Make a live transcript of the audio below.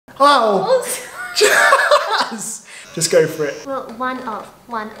Oh! Jazz! Just go for it. Well, one of.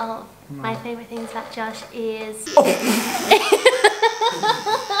 My favourite things about Josh is...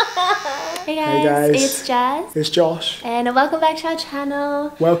 Hey guys, it's Jazz. It's Josh. And welcome back to our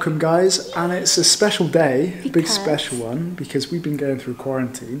channel. Welcome guys, and it's a special day, big special one, because we've been going through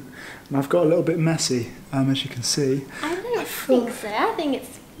quarantine and I've got a little bit messy, as you can see. I don't think so, I think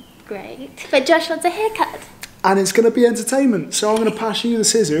it's great. But Josh wants a haircut. And it's going to be entertainment, so I'm going to pass you the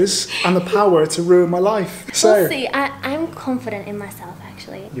scissors and the power to ruin my life. So, we'll see, I'm confident in myself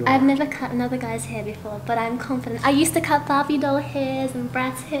actually. I've never cut another guy's hair before, but I'm confident. I used to cut Barbie doll hairs and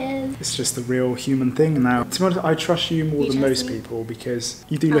Brat's hairs. It's just the real human thing now. To be honest, I trust you more than most people because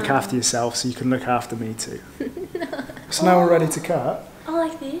you do look after yourself, so you can look after me too. No. So now we're ready to cut. Oh,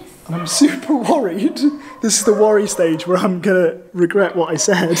 like this? And I'm super worried. This is the worry stage where I'm going to regret what I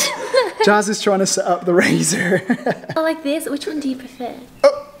said. Jazz is trying to set up the razor. Oh, like this? Which one do you prefer?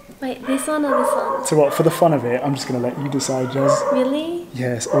 Oh. Wait, this one or this one? So what, for the fun of it, I'm just going to let you decide, Jazz. Really?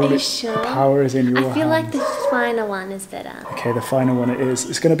 Yes, Are you sure? The power is in your hands. I feel like the finer one is better. Okay, the finer one it is.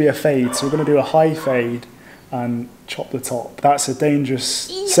 It's going to be a fade, so we're going to do a high fade and chop the top. That's a dangerous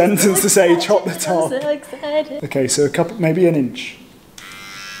sentence to say, chop the top. I'm so excited. Okay, so a couple, maybe an inch.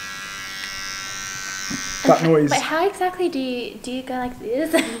 That noise. But how exactly do you go like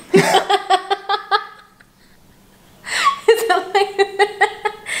this?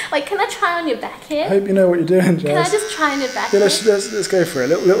 Like, can I try on your back here? I hope you know what you're doing, Jazz. Can I just try on your back here? Let's go for it.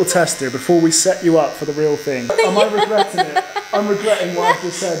 Little tester before we set you up for the real thing. Am I regretting it? I'm regretting what I've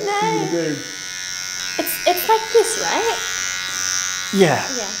just said for you to do. It's like this, right? Yeah.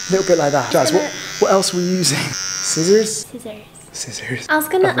 A little bit like that. Jazz, what else were you using? Scissors? Scissors. I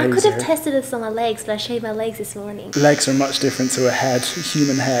could have tested this on my legs, but I shaved my legs this morning. Legs are much different to a head, a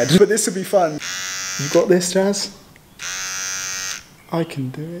human head. But this will be fun. You got this, Jazz? I can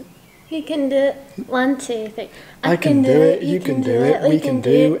do it. You can do it. 1, 2, 3. I can do it. You can do it. We can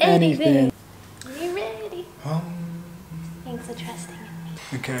do anything. Are you ready? Thanks for trusting in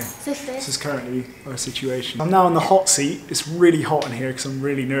me. Okay. So this is currently our situation. I'm now in the hot seat. It's really hot in here because I'm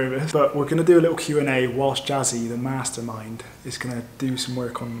really nervous. But we're going to do a little Q&A whilst Jazzy, the mastermind, is going to do some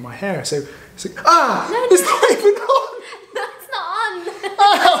work on my hair. So it's like, it's not even on! No, it's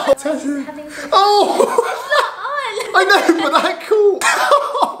not on! Oh! I know, but that cool.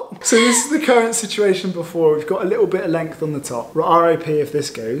 So this is the current situation before. We've got a little bit of length on the top. RIP if this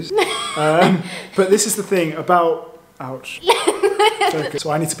goes. But this is the thing about, ouch.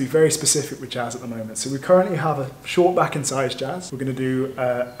 So I need to be very specific with Jazz at the moment. So we currently have a short back and sides, Jazz. We're going to do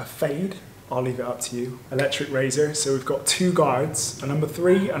a fade. I'll leave it up to you. Electric razor. So we've got 2 guards, a number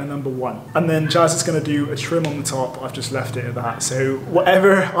 3 and a number 1. And then Jazz is going to do a trim on the top. I've just left it at that. So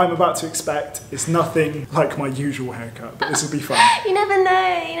whatever I'm about to expect, it's nothing like my usual haircut. But this will be fun. You never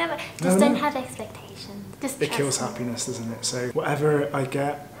know. Just don't have expectations. Just it kills happiness, doesn't it? So whatever I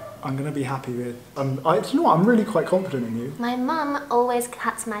get, I'm going to be happy with. Do you know what? I'm really quite confident in you. My mum always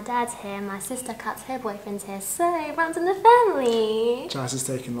cuts my dad's hair. My sister cuts her boyfriend's hair. So it runs in the family. Jazz is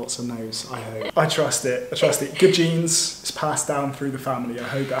taking lots of no's, I hope. I trust it. Good genes. It's passed down through the family. I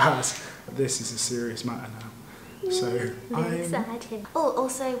hope it has. But this is a serious matter now. So I'm excited. Oh,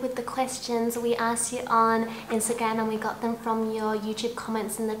 also with the questions, we asked you on Instagram and we got them from your YouTube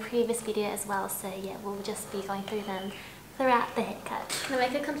comments in the previous video as well. So yeah, we'll just be going through them throughout the haircut. Can I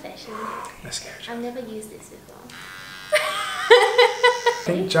make a confession? Let's go. I've never used this before. I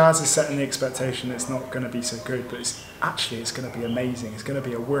think Jazz is setting the expectation it's not going to be so good, but it's going to be amazing. It's going to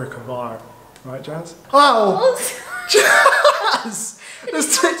be a work of art. Right, Jazz? Oh! Jazz!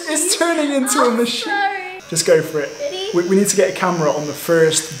 It's turning into a machine. Sorry. Just go for it. Ready? We need to get a camera on the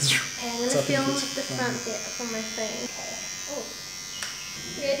first... Okay, I'm going to film the front bit from my phone. Okay. Oh.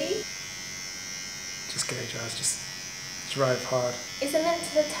 Ready? Just go, Jazz. Just drive hard. Is it meant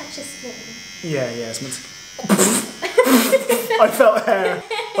to touch your skin? Yeah, it's meant to... I felt hair.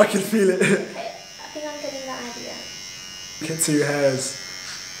 I can feel it. Okay, I think I'm getting the idea. Get 2 hairs.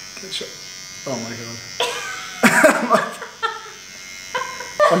 Oh my god.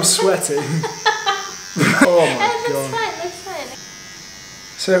 I'm sweating. Oh my god. That's fine.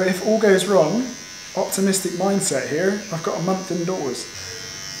 So if all goes wrong, optimistic mindset here, I've got a month indoors.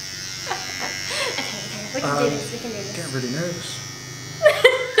 We can do this. Getting really nervous.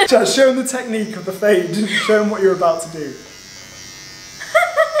 Jazz, show him the technique of the fade. Show him what you're about to do.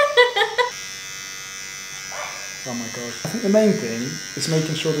 Oh my god. I think the main thing is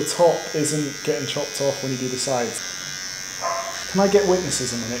making sure the top isn't getting chopped off when you do the sides. Can I get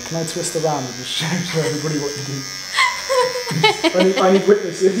witnesses a minute? Can I twist around and just show everybody what you do? I need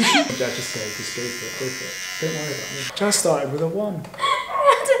witnesses. Jazz, just go for it. Don't worry about it. Jazz started with a 1.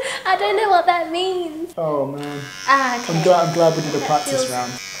 I don't know what that means. Oh man. Ah, okay. I'm glad we did a practice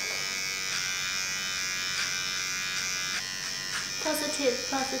round. Positive.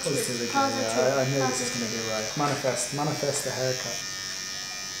 Yeah, I know this is going to be right. Manifest the haircut.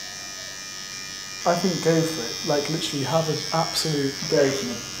 I think go for it. Like literally have an absolute go from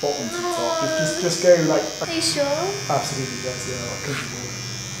the bottom to the top. Just go like. Are you sure? Absolutely, yes, yeah. I couldn't do it.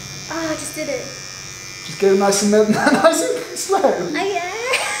 Oh, I just did it. Just go nice and nice and slow. Oh yeah.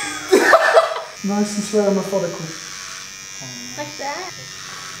 Nice and slow and methodical. Like that.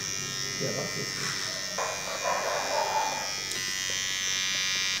 Yeah, that feels good.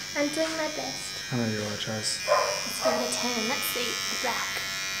 I'm doing my best. I know you are, Chaz. Let's give it a 10. Let's see. The black.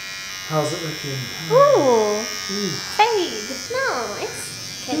 How's it looking? Ooh. Fade. Nice.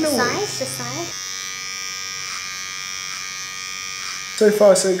 Okay, the side. So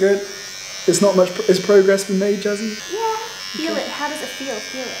far, so good. It's not much. Has progress been made, Jazzy? Yeah. Feel it. How does it feel?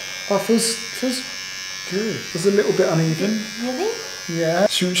 Feel it. Oh, it feels good. It's a little bit uneven. Really? Yeah.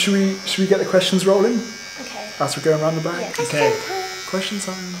 Should we get the questions rolling? Okay. As we're going around the back? Yeah. Okay. Question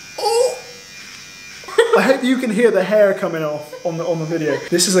time. Oh! I hope you can hear the hair coming off on the video.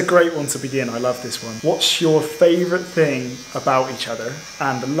 This is a great one to begin. I love this one. What's your favourite thing about each other?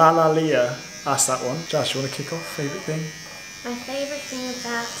 And La Leah asked that one. Josh, you want to kick off? Favourite thing? My favourite thing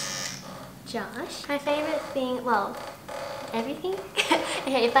about Josh? My favourite thing, well, everything?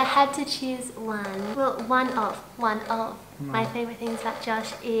 Okay, if I had to choose one, well, one of my favourite things about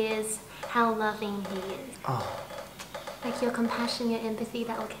Josh is how loving he is. Oh. Like your compassion, your empathy,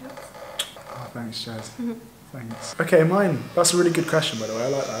 that all counts. Oh, thanks, Jazz. Thanks. Okay, mine. That's a really good question, by the way. I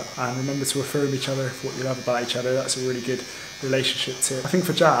like that. And remember to affirm each other for what you love about each other. That's a really good relationship tip. I think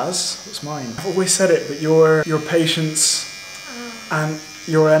for Jazz, what's mine? I've always said it, but your patience and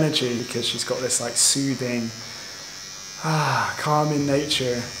your energy, because she's got this like soothing, calming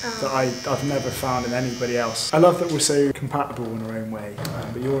nature that I've never found in anybody else. I love that we're so compatible in our own way.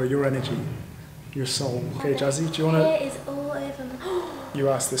 But your energy. Your soul. Okay, Jazzy, do you want to... Hair is all over my... You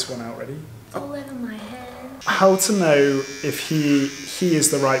asked this one out, ready? It's all over my hair. How to know if he is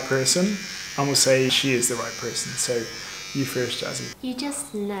the right person, and we'll say she is the right person. So, you first, Jazzy. You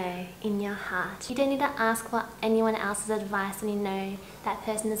just know in your heart. You don't need to ask what anyone else's advice when you know that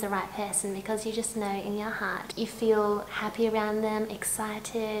person is the right person, because you just know in your heart. You feel happy around them,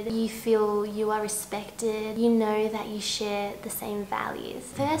 excited, you feel you are respected, you know that you share the same values.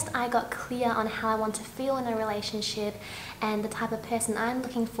 First, I got clear on how I want to feel in a relationship and the type of person I'm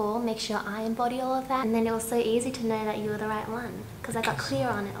looking for, make sure I embody all of that, and then it was so easy to know that you were the right one, because I got clear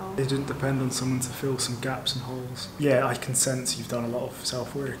on it all. It didn't depend on someone to fill some gaps and holes. Yeah, I can sense you've done a lot of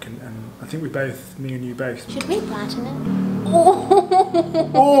self-work, and I think me and you both. Should we flatten it? Oh!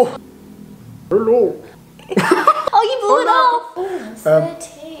 Oh! Hello! Oh, you blew it off! Oh,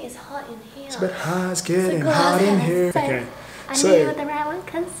 tea is hot in here. It's a bit hot, it's getting hot in here. So, okay. I knew you were the right one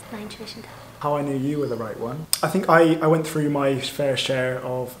because my intuition told me. How I knew you were the right one. I think I went through my fair share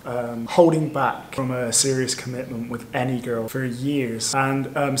of holding back from a serious commitment with any girl for years.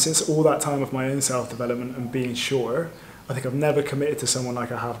 And since all that time of my own self-development and being sure, I think I've never committed to someone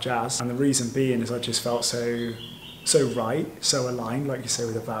like I have Jazz. And the reason being is I just felt so right, so aligned, like you say,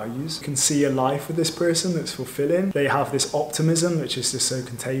 with the values. You can see a life with this person that's fulfilling. They have this optimism, which is just so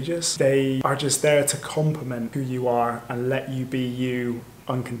contagious. They are just there to complement who you are and let you be you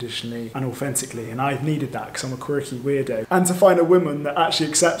unconditionally and authentically, and I've needed that because I'm a quirky weirdo, and to find a woman that actually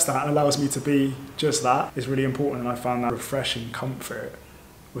accepts that and allows me to be just that is really important, and I found that refreshing comfort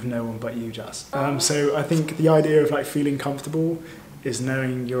with no one but you, Jazz. So I think the idea of like feeling comfortable is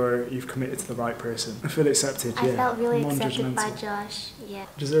knowing you've committed to the right person. I feel accepted. I felt really accepted by Josh. Yeah.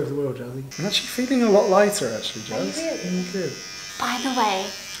 Deserve the world, Jazzy. I'm actually feeling a lot lighter, actually, Jazz. Are you really? Feeling good. By the way,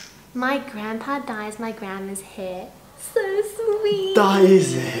 my grandpa dyes my grandma's hair. So sweet.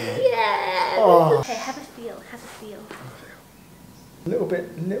 Dyes it. Yeah. Oh. Okay, have a feel. Have a feel. A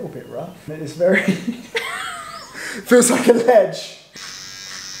little bit rough. It is very. Feels like a ledge.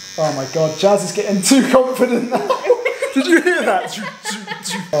 Oh my god, Jazz is getting too confident now. Did you hear that?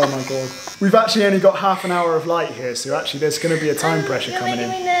 Oh my god. We've actually only got half an hour of light here, so actually there's going to be a time pressure coming in. You're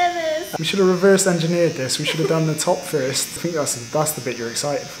making me nervous. We should have reverse engineered this. We should have done the top first. I think that's the bit you're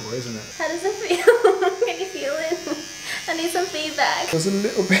excited for, isn't it? How does it feel? Can you feel it? I need some feedback. There's a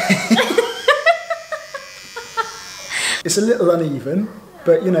little bit. It's a little uneven,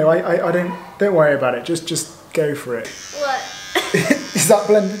 but you know, I don't worry about it. Just go for it. What? Is that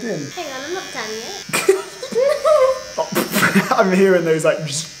blended in? Hang on, I'm not done yet. I'm hearing those like.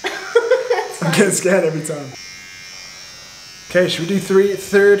 I'm getting scared every time. Okay, should we do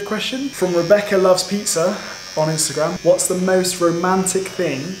third question? From Rebecca Loves Pizza. on Instagram. What's the most romantic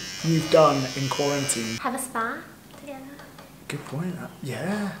thing you've done in quarantine? Have a spa together. Good point.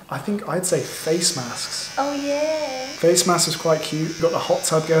 Yeah, I think I'd say face masks. Oh yeah. Face mask was quite cute. Got the hot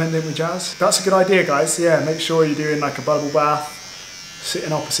tub going, didn't we, Jazz? That's a good idea, guys. Yeah, make sure you're doing like a bubble bath,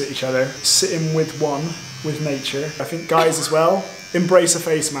 sitting opposite each other, sitting with nature. I think guys as well, embrace a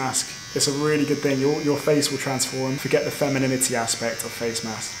face mask. It's a really good thing. Your face will transform. Forget the femininity aspect of face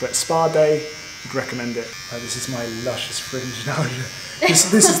masks. But spa day, I'd recommend it. This is my luscious fringe now.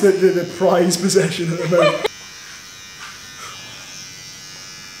 This is the prized possession at the moment.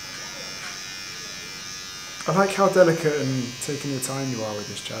 I like how delicate and taking your time you are with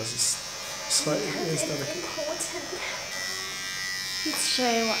this, Jazz. It's like, it is delicate. Important. Let's show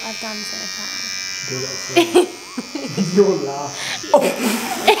you what I've done so far. Do that. You're laughing. Oh.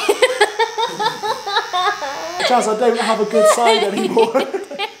 Jazz, I don't have a good side anymore.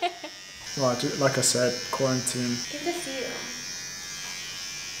 Well, like I said, quarantine. Give it a feel.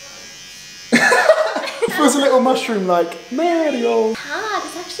 It feels a little mushroom like Mario. Hard.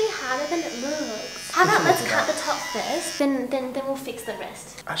 It's actually harder than it looks. How about let's cut the top first, then we'll fix the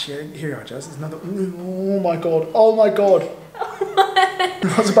rest. Actually, here you are, Jazz. There's another. Oh my god. Oh my god.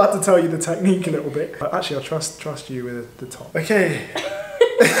 I was about to tell you the technique a little bit. But actually, I'll trust you with the top. Okay.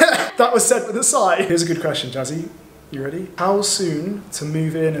 That was said with a sigh. Here's a good question, Jazzy. You ready? How soon to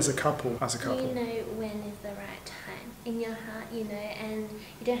move in as a couple? You know when is the right time. In your heart, you know, and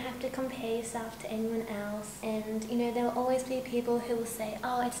you don't have to compare yourself to anyone else. And, you know, there will always be people who will say,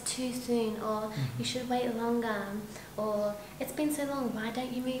 oh, it's too soon, or you should wait longer, or it's been so long, why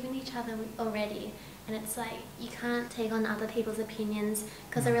don't you move in each other already? And it's like, you can't take on other people's opinions,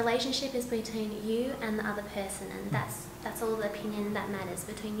 because a relationship is between you and the other person, and that's all the opinion that matters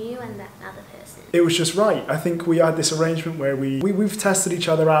between you and that other person. It was just right. I think we had this arrangement where we've tested each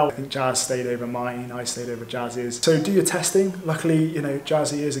other out. I think Jazz stayed over mine, I stayed over Jazz's. So do your testing. Luckily, you know,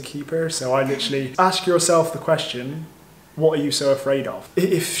 Jazzy is a keeper, so I literally ask yourself the question, what are you so afraid of?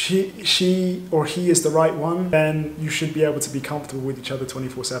 If she or he is the right one, then you should be able to be comfortable with each other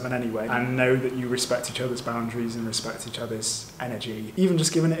 24/7 anyway, and know that you respect each other's boundaries and respect each other's energy. Even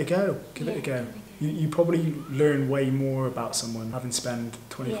just giving it a go. Give it a go. You probably learn way more about someone having spent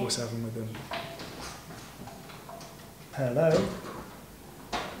 24/7 with them. Hello?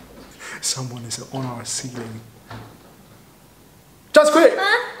 Someone is on our ceiling. Just quick!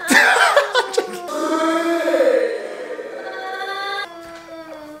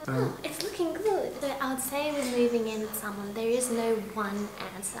 It's looking good. So I would say with moving in with someone, there is no one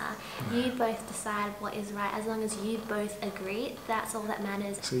answer. You both decide what is right. As long as you both agree, that's all that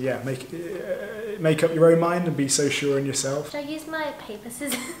matters. So yeah, make up your own mind and be so sure in yourself. Should I use my paper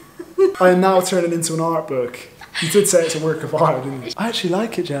scissors? I am now turning into an art book. You did say it's a work of art, didn't you? I actually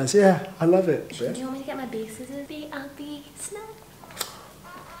like it, Jazz. Yeah, I love it. Do you want me to get my big scissors? B-R-B snap.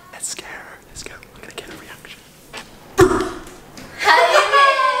 Let's scare her. Let's go. We're gonna get a reaction.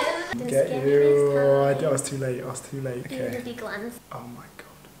 Get you. I was too late. Okay. The big ones. Oh my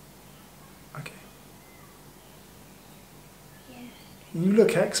god. Okay. Yeah. You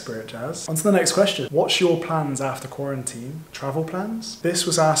look expert, Jazz. On to the next question. What's your plans after quarantine? Travel plans? This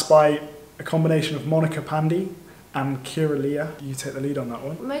was asked by a combination of Monica Pandy and Kira Leah. You take the lead on that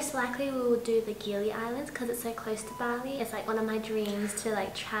one. Most likely we will do the Gili Islands because it's so close to Bali. It's like one of my dreams to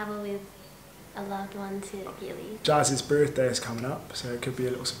like travel with a loved one to Gili. Jazz's birthday is coming up, so it could be a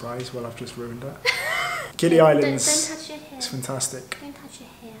little surprise. Well, I've just ruined it. Gili Islands. Don't touch your hair. It's fantastic. Don't touch your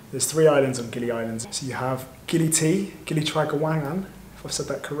hair. There's 3 islands on Gili Islands. So you have Gili T, Gili Trawangan, if I've said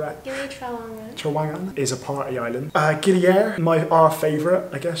that correct. Gili Trawangan. Trawangan is a party island. Gili Air, our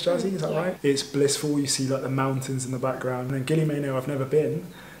favourite, I guess, Jazzy, is that right? It's blissful. You see like the mountains in the background. And then Gili Meno, I've never been,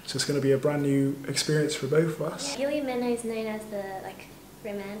 so it's going to be a brand new experience for both of us. Yeah. Gili Meno is known as the like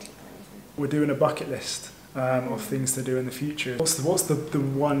romantic one. We're doing a bucket list of things to do in the future. What's the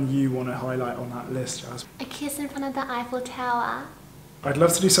one you want to highlight on that list, Jazz? A kiss in front of the Eiffel Tower. I'd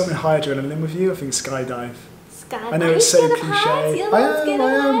love to do something high adrenaline with you. I think skydive. Skydive. I know it's so cliche. I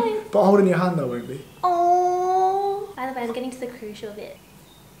am. But holding your hand though won't be. Oh. By the way, I'm getting to the crucial bit.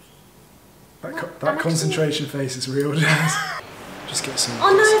 That concentration face is real, Jazz. Just get some.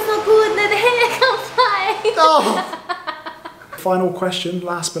 Oh no, it's not good. No, the hair can't fly. Oh. Final question,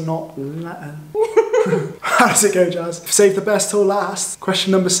 last but not least. How does it go, Jazz? Save the best till last.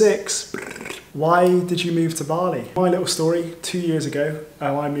 Question number 6. Why did you move to Bali? My little story, 2 years ago,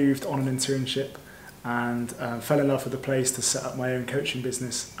 I moved on an internship and fell in love with the place to set up my own coaching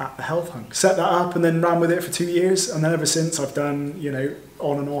business at the Health Hunk. Set that up and then ran with it for 2 years, and then ever since I've done, you know,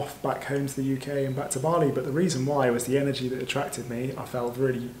 on and off back home to the UK and back to Bali. But the reason why was the energy that attracted me. I felt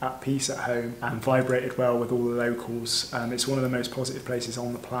really at peace at home and vibrated well with all the locals. It's one of the most positive places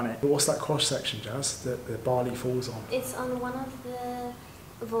on the planet. But what's that cross section, Jazz, that the Bali falls on? It's on one of the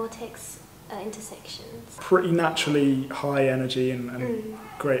vortex intersections. Pretty naturally high energy and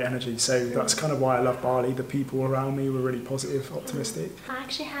great energy, so that's kind of why I love Bali. The people around me were really positive, optimistic. I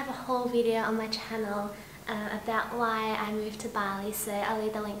actually have a whole video on my channel about why I moved to Bali, so I'll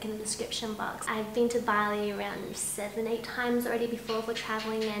leave the link in the description box. I've been to Bali around 7-8 times already before for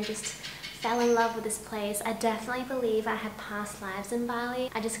travelling and just fell in love with this place. I definitely believe I had past lives in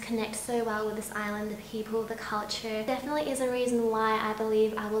Bali. I just connect so well with this island, the people, the culture. Definitely is a reason why I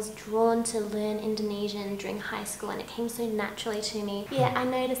believe I was drawn to learn Indonesian during high school, and it came so naturally to me. Yeah, I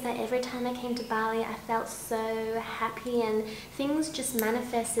noticed that every time I came to Bali I felt so happy and things just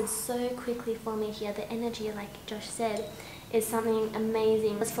manifested so quickly for me here. The energy, like Josh said, is something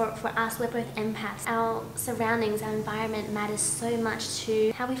amazing. For us, we're both empaths. Our surroundings, our environment matters so much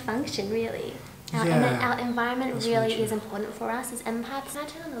to how we function, really. Our environment really is important for us as empaths. Can I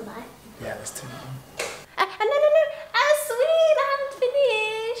turn on the light? Yeah, let's turn it on. No. Sweet, I haven't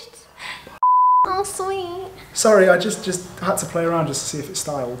finished. Oh, sweet. Sorry, I just had to play around just to see if it's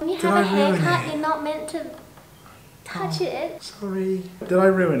styled. When you have a haircut, you're not meant to touch it. Sorry. Did I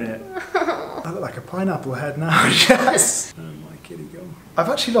ruin it? I look like a pineapple head now. Yes. Oh my kitty gum. I've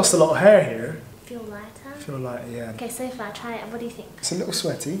actually lost a lot of hair here. Feel lighter? Feel lighter, yeah. Okay, so far, try it. What do you think? It's a little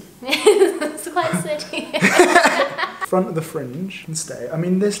sweaty. It's quite sweaty. Front of the fringe can stay. I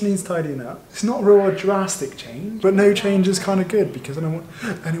mean, this needs tidying up. It's not real a drastic change, but no change is kind of good because I don't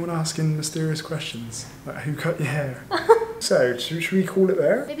want anyone asking mysterious questions like who cut your hair. So, should we call it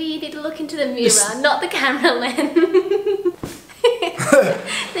there? Maybe you need to look into the mirror, not the camera lens.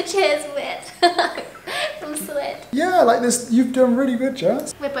 The chair's wet from sweat. Yeah, like this. You've done really good,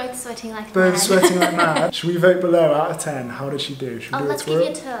 Jazz. We're both sweating like mad. Both sweating like mad. Should we vote below out of 10? How did she do? Should we do let's a twirl? give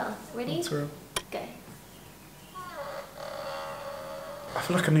you a twirl. Ready? Twirl. Go. I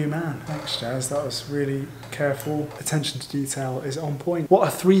feel like a new man. Thanks, Jazz. That was really careful. Attention to detail is on point. What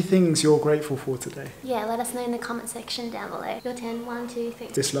are 3 things you're grateful for today? Yeah, let us know in the comment section down below. Your 10, 1, 2, 3.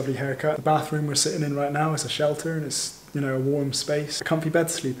 This lovely haircut. The bathroom we're sitting in right now is a shelter and it's, you know, a warm space. A comfy bed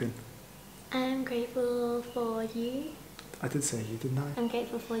to sleep in. I'm grateful for you. I did say you, didn't I? I'm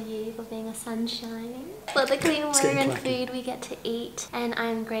grateful for you for being a sunshine. For the clean water and food we get to eat. And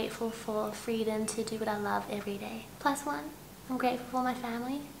I'm grateful for freedom to do what I love every day. +1. I'm grateful for my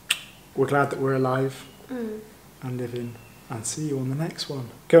family. We're glad that we're alive and living, and see you on the next one.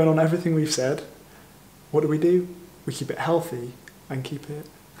 Going on everything we've said, what do? We keep it healthy and keep it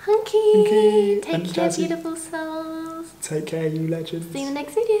hunky. Take and care, jazzy. beautiful souls. Take care, you legends. See you in the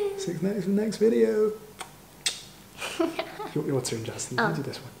next video. See you in the next video. Your turn, Justin. You do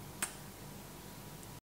this one.